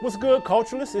What's good,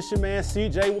 Culturalists? It's your man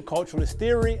CJ with Culturalist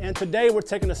Theory, and today we're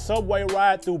taking a subway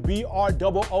ride through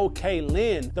BROOK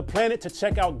Lynn, the planet, to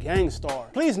check out Gang Starr.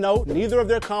 Please note, neither of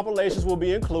their compilations will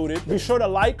be included. Be sure to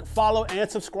like, follow, and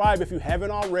subscribe if you haven't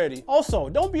already. Also,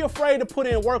 don't be afraid to put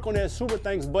in work on that Super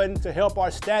Thanks button to help our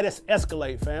status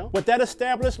escalate, fam. With that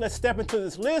established, let's step into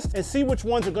this list and see which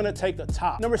ones are gonna take the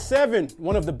top. Number 7,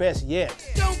 one of the best yet.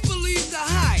 Don't believe the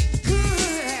hype.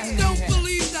 Don't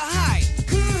believe the hype.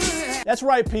 That's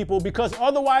right, people, because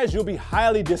otherwise you'll be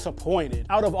highly disappointed.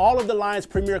 Out of all of the lines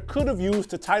Premier could have used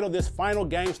to title this final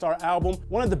Gang Starr album,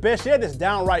 one of the best yet is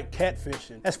downright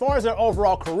catfishing. As far as their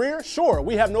overall career, sure,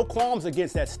 we have no qualms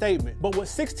against that statement. But with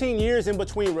 16 years in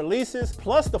between releases,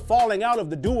 plus the falling out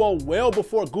of the duo well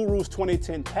before Guru's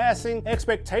 2010 passing,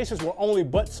 expectations were only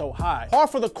but so high. Par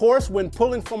for the course when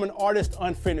pulling from an artist's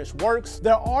unfinished works,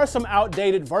 there are some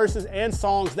outdated verses and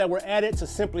songs that were added to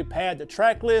simply pad the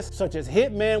track list, such as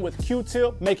Hitman with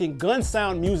Q-Tip making gun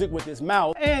sound music with his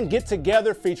mouth, and Get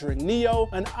Together featuring Neo,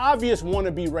 an obvious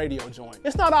wannabe radio joint.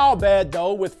 It's not all bad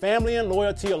though, with Family and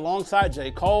Loyalty alongside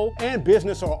J. Cole, and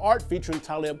Business or Art featuring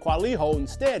Talib Kweli holding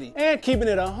steady. And keeping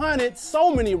it 100,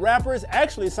 so many rappers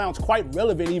actually sounds quite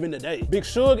relevant even today. Big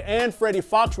Suge and Freddie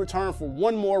Fox return for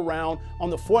one more round on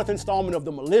the 4th installment of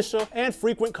The Militia, and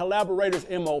frequent collaborators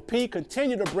M.O.P.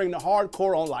 continue to bring the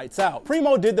hardcore on Lights Out.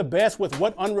 Primo did the best with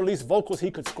what unreleased vocals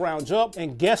he could scrounge up,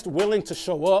 and guests willing to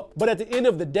show up, but at the end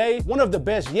of the day, one of the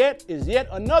best yet is yet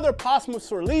another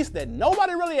posthumous release that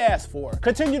nobody really asked for.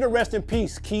 Continue to rest in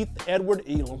peace, Keith Edward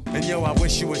Elam. And yo, I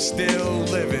wish you were still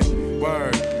living.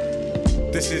 Word.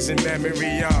 This is in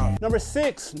memory of. Number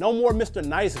 6, No More Mr.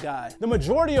 Nice Guy. The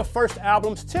majority of first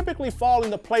albums typically fall in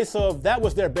the place of that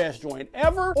was their best joint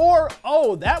ever, or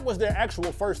oh, that was their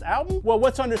actual first album. Well,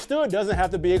 what's understood doesn't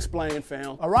have to be explained,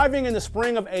 fam. Arriving in the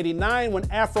spring of '89 when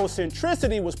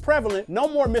Afrocentricity was prevalent, No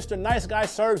More Mr. Nice Guy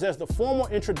serves as the formal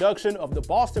introduction of the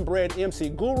Boston-bred MC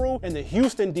Guru and the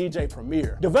Houston DJ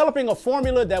Premier. Developing a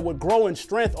formula that would grow in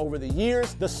strength over the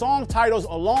years, the song titles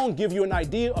alone give you an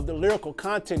idea of the lyrical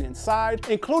content inside,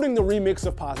 including the remix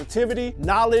of Positivity,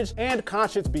 Knowledge, and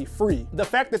Conscience Be Free. The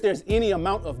fact that there's any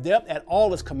amount of depth at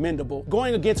all is commendable,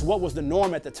 going against what was the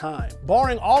norm at the time.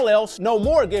 Barring all else, No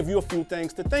More gave you a few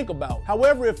things to think about.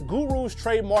 However, if Guru's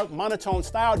trademark monotone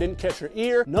style didn't catch your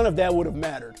ear, none of that would have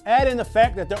mattered. Add in the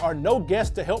fact that there are no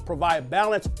guests to help provide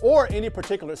balance or any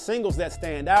particular singles that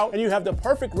stand out, and you have the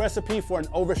perfect recipe for an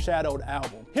overshadowed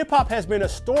album. Hip-hop has been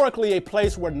historically a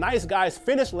place where nice guys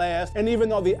finish last, and even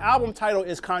though the album title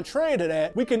is contrary to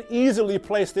that, we can easily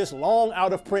place this long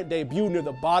out-of-print debut near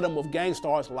the bottom of Gang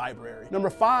Starr's library. Number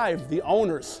 5, The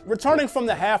Owners. Returning from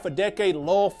the half-a-decade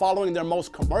lull following their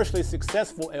most commercially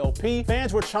successful LP,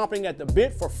 fans were chomping at the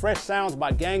bit for fresh sounds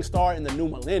by Gang Starr in the new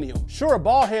millennium. Sure,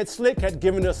 Ballhead Slick had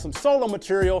given us some solo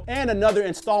material and another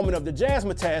installment of the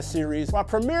Jazzmatazz series, while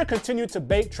Premier continued to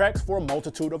bake tracks for a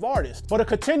multitude of artists. But a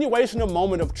continuation of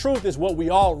Moment of Truth is what we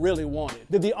all really wanted.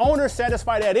 Did The Owners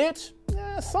satisfy that itch?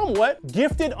 Somewhat.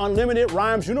 Gifted Unlimited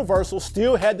Rhymes Universal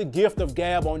still had the gift of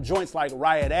gab on joints like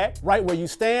Riot Act, Right Where You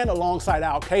Stand alongside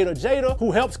Al-Qaeda Jada,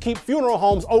 who helps keep funeral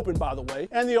homes open, by the way,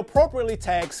 and the appropriately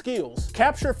tagged Skills.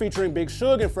 Capture featuring Big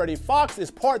Suge and Freddie Fox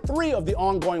is part 3 of the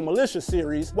ongoing Militia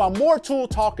series, while more Tool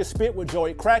talk is spit with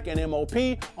Joey Crack and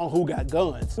M.O.P. on Who Got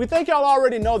Guns. We think y'all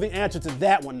already know the answer to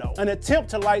that one though. An attempt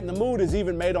to lighten the mood is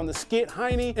even made on the skit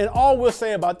Heine, and all we'll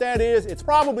say about that is it's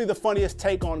probably the funniest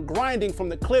take on grinding from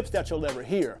the clips that you'll ever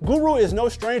hear. Guru is no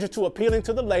stranger to appealing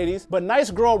to the ladies, but Nice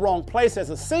Girl Wrong Place as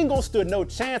a single stood no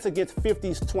chance against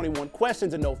 50's 21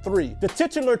 Questions in '03. The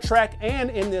titular track and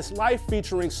In This Life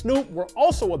featuring Snoop were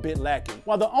also a bit lacking.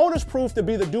 While The Owners proved to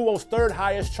be the duo's 3rd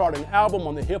highest charting album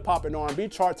on the hip-hop and R&B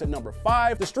charts at number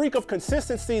 5, the streak of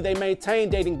consistency they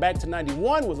maintained dating back to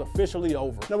 '91 was officially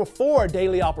over. Number 4,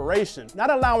 Daily Operation.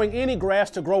 Not allowing any grass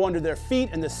to grow under their feet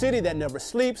in the city that never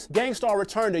sleeps, Gang Starr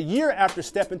returned a year after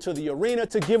stepping to the arena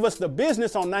to give us the business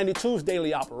on 92's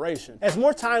Daily Operation. As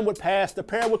more time would pass, the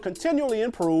pair would continually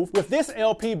improve, with this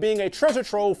LP being a treasure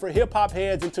trove for hip-hop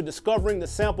heads into discovering the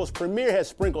samples Premier has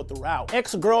sprinkled throughout.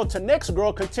 Ex-Girl to Next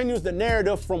Girl continues the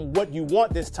narrative from What You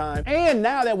Want this time, and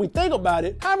now that we think about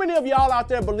it, how many of y'all out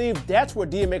there believe that's where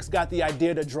DMX got the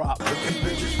idea to drop?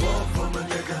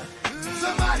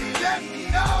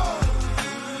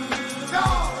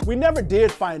 We We never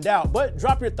did find out, but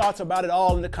drop your thoughts about it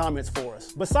all in the comments for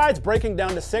us. Besides breaking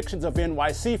down the sections of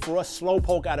NYC for us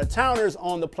slowpoke out-of-towners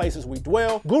on the places we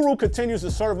dwell, Guru continues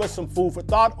to serve us some food for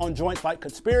thought on joints like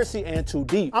Conspiracy and Too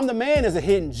Deep. I'm the Man is a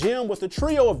hidden gem with a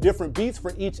trio of different beats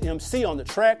for each MC on the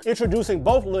track, introducing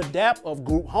both Lil Dap of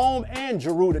Group Home and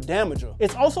Jeru the Damager.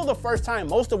 It's also the first time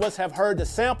most of us have heard the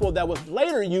sample that was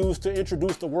later used to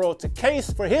introduce the world to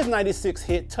Case for his 96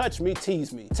 hit Touch Me,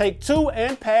 Tease Me. Take Two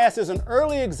and Pass is an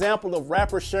early example of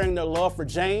rappers sharing their love for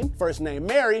Jane, first name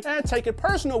Mary, and Take It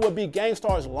Personal would be Gang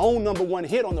Starr's lone #1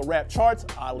 hit on the rap charts,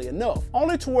 oddly enough.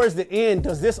 Only towards the end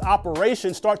does this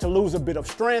operation start to lose a bit of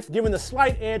strength, giving the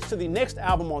slight edge to the next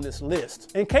album on this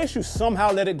list. In case you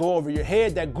somehow let it go over your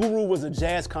head that Guru was a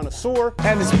jazz connoisseur,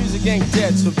 And his music ain't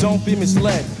dead, so don't be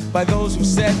misled by those who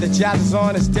said that jazz is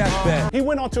on his deathbed. he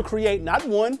went on to create not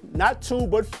one, not two,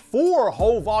 but 4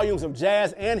 whole volumes of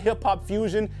jazz and hip-hop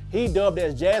fusion he dubbed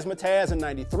as Jazzmatazz in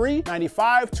 93,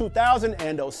 95, 2000,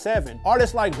 and 07.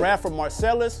 Artists like Bradford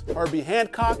Marcellus, Herbie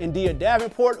Hancock, and Dia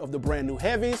Davenport of the Brand New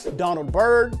Heavies, Donald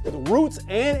Byrd, The Roots,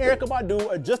 and Erykah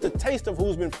Badu are just a taste of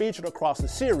who's been featured across the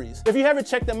series. If you haven't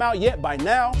checked them out yet by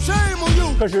now, Shame on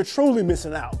you! because you're truly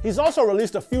missing out. He's also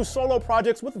released a few solo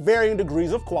projects with varying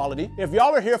degrees of quality. If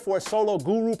y'all are here for a solo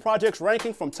Guru projects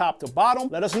ranking from top to bottom,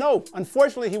 let us know.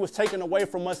 Unfortunately, he was taken away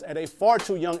from us at a far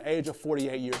too young age of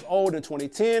 48 years old in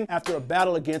 2010 after a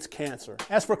battle against cancer.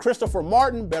 As for Christopher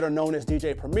Martin, better known as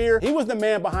DJ Premier, he was the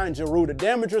man behind Jeru the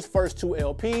Damager's first 2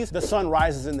 LPs, The Sun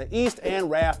Rises in the East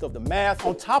and Wrath of the Math,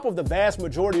 on top of the vast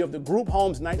majority of the Group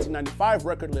Home's 1995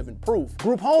 record Living Proof.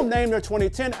 Group Home named their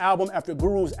 2010 album after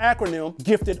Guru's acronym,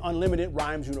 Gifted Unlimited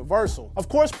Rhymes Universal. Of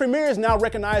course, Premier is now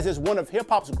recognized as one of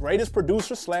hip-hop's greatest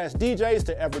producers / DJs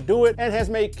to ever do it, and has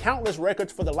made countless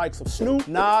records for the likes of Snoop,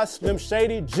 Nas, Slim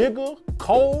Shady, Jigga,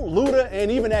 Cole, Luda,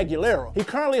 and even Aguilera. He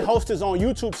currently hosts his own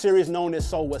YouTube series known as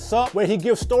So What's Up, where he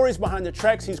gives stories behind the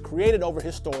tracks he's created over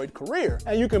his storied career.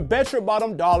 And you can bet your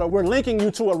bottom dollar we're linking you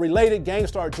to a related Gang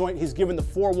Starr joint he's given the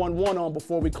 411 on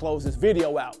before we close this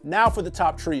video out. Now for the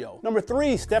top trio. Number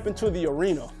 3, Step Into the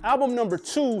Arena. Album number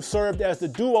 2 served as the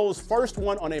duo's first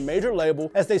one on a major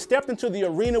label as they stepped into the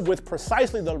arena with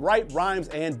precisely the right rhymes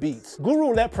and beats.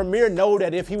 Guru let Premier know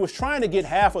that if he was trying to get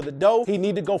half of the dough, he'd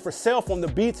need to go for self on the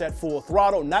beats at full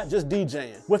throttle, not just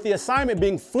DJing. With the assignment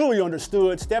being fully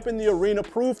understood, Step in the Arena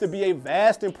proved to be a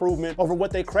vast improvement over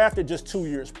what they crafted just 2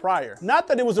 years prior. Not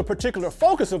that it was a particular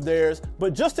focus of theirs,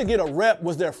 but just to get a rep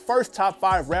was their first top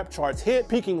 5 rap charts hit,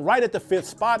 peaking right at the 5th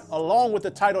spot, along with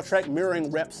the title track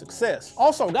mirroring rep success.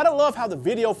 Also, gotta love how the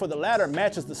video for the latter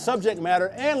matches the subject matter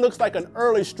and looks like an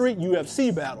early street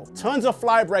UFC battle. Tons of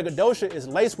fly braggadocio is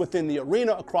laced within the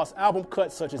arena across album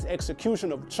cuts such as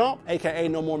Execution of Chump, aka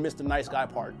No More Mr. Nice Guy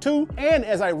Part 2, and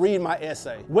As I Read My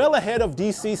Essay. Well ahead of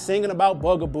DC singing about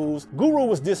bugaboos, Guru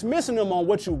was dismissing them on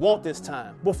What You Want this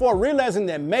time, before realizing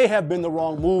that may have been the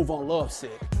wrong move on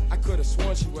Lovesick. I could have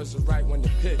sworn she was the right one to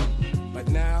pick, but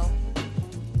now,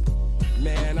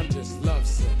 man, I'm just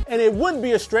lovesick. And it wouldn't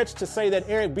be a stretch to say that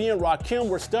Eric B. and Rakim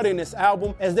were studying this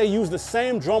album, as they used the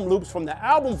same drum loops from the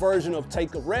album version of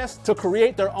Take a Rest to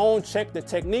create their own Check the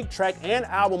Technique track and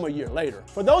album a year later.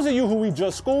 For those of you who we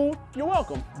just schooled, you're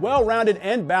welcome. Well-rounded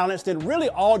and balanced, it really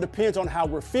all depends on how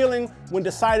we're feeling when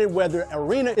deciding whether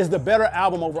Arena is the better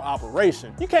album over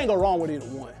Operation. You can't go wrong with either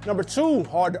one. Number 2,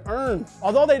 Hard to Earn.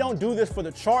 Although they don't do this for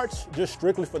the charts, just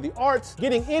strictly for the arts,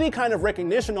 getting any kind of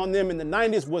recognition on them in the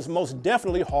 90s was most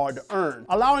definitely hard to earn.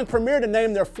 Allowing Premier to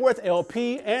name their 4th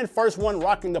LP and first one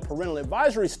rocking the parental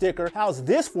advisory sticker, how's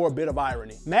this for a bit of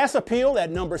irony? Mass Appeal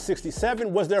at number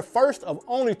 67 was their first of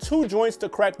only 2 joints to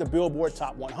crack the Billboard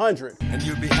Top 100. And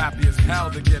you'd be happy as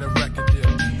hell to get a record deal.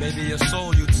 Maybe your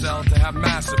soul you'd sell to have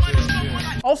mass appeal.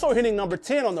 Also hitting number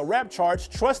 10 on the rap charts,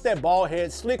 Trust That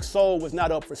Baldhead Slick Soul was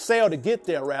not up for sale to get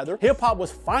there, rather. Hip-hop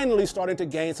was finally starting to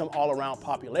gain some all-around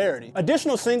popularity.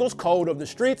 Additional singles, Code of the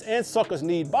Streets and Suckers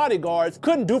Need Bodyguards,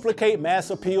 couldn't duplicate Mass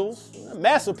Appeal,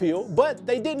 but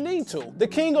they didn't need to. The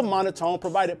king of monotone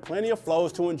provided plenty of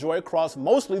flows to enjoy across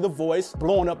mostly The Voice,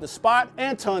 Blowing Up the Spot,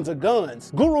 and Tons of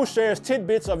Guns. Guru shares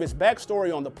tidbits of his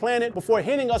backstory on the planet before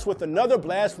hitting us with another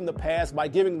blast from the past by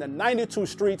giving the 92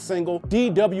 Street single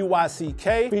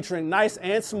DWYCK featuring Nice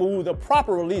and Smooth a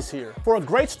proper release here. For a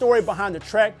great story behind the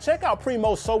track, check out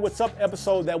Primo's So What's Up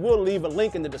episode that we'll leave a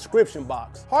link in the description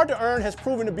box. Hard to Earn has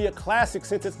proven to be a classic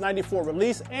since its 94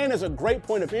 release and is a great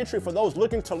point of entry for those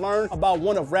looking to learn about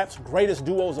one of rap's greatest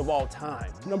duos of all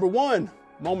time. Number 1,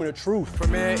 Moment of Truth.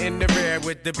 Premier in the rear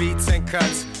with the beats and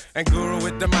cuts. And Guru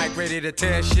with the mic ready to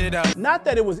tear shit up. Not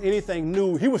that it was anything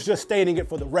new, he was just stating it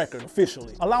for the record,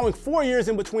 officially. Allowing 4 years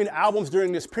in between albums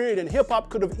during this period in hip-hop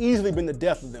could have easily been the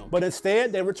death of them. But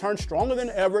instead, they returned stronger than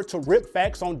ever to rip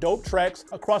facts on dope tracks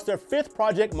across their 5th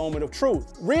project, Moment of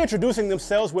Truth. Reintroducing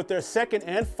themselves with their 2nd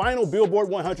and final Billboard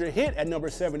 100 hit at number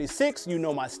 76, You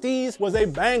Know My Steez, was a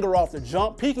banger off the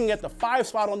jump, peaking at the 5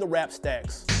 spot on the rap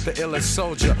stacks. The illest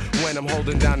soldier when I'm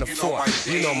holding down the fort.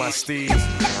 You know my steez.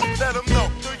 Let 'em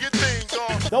know, do your thing,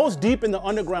 dog. Those deep in the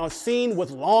underground scene with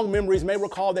long memories may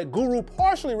recall that Guru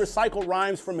partially recycled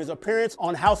rhymes from his appearance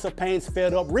on House of Pain's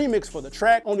Fed Up remix for the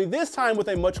track, only this time with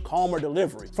a much calmer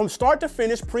delivery. From start to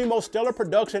finish, Primo's stellar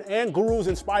production and Guru's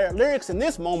inspired lyrics in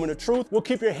this Moment of Truth will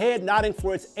keep your head nodding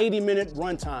for its 80-minute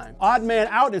runtime. Odd Man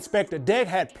Out Inspector Deck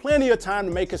had plenty of time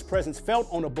to make his presence felt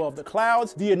on Above the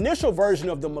Clouds. The initial version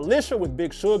of The Militia with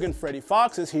Big Suge and Freddie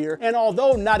Fox is here, and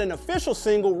although not an official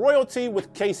single, Royalty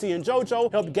with KC and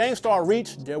JoJo helped Gang Starr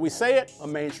reach, dare we say it, a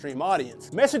mainstream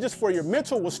audience. Messages for Your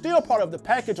Mental was still part of the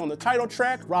package on the title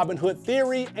track, Robin Hood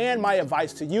Theory, and My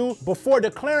Advice to You, before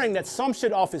declaring that Some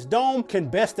Shit Off His Dome can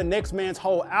best the next man's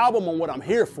whole album on What I'm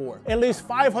Here For. At least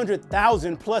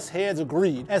 500,000 plus heads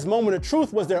agreed, as Moment of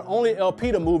Truth was their only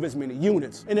LP to move as many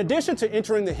units, in addition to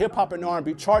entering the hip-hop and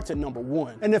R&B charts at number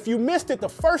 1. And if you missed it the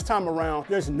first time around,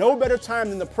 there's no better time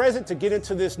than the present to get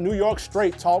into this New York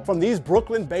straight talk from these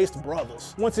Brooklyn-based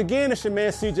brothers. Once again, it's your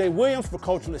man CJ Williams for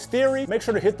Culturalist Theory. Make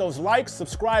sure to hit those like,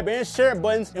 subscribe, and share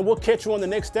buttons, and we'll catch you on the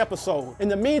next episode. In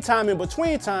the meantime, in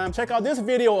between time, check out this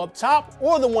video up top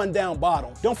or the one down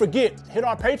bottom. Don't forget, hit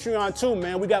our Patreon too,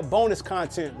 man. We got bonus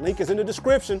content. Link is in the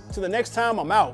description. Till the next time, I'm out.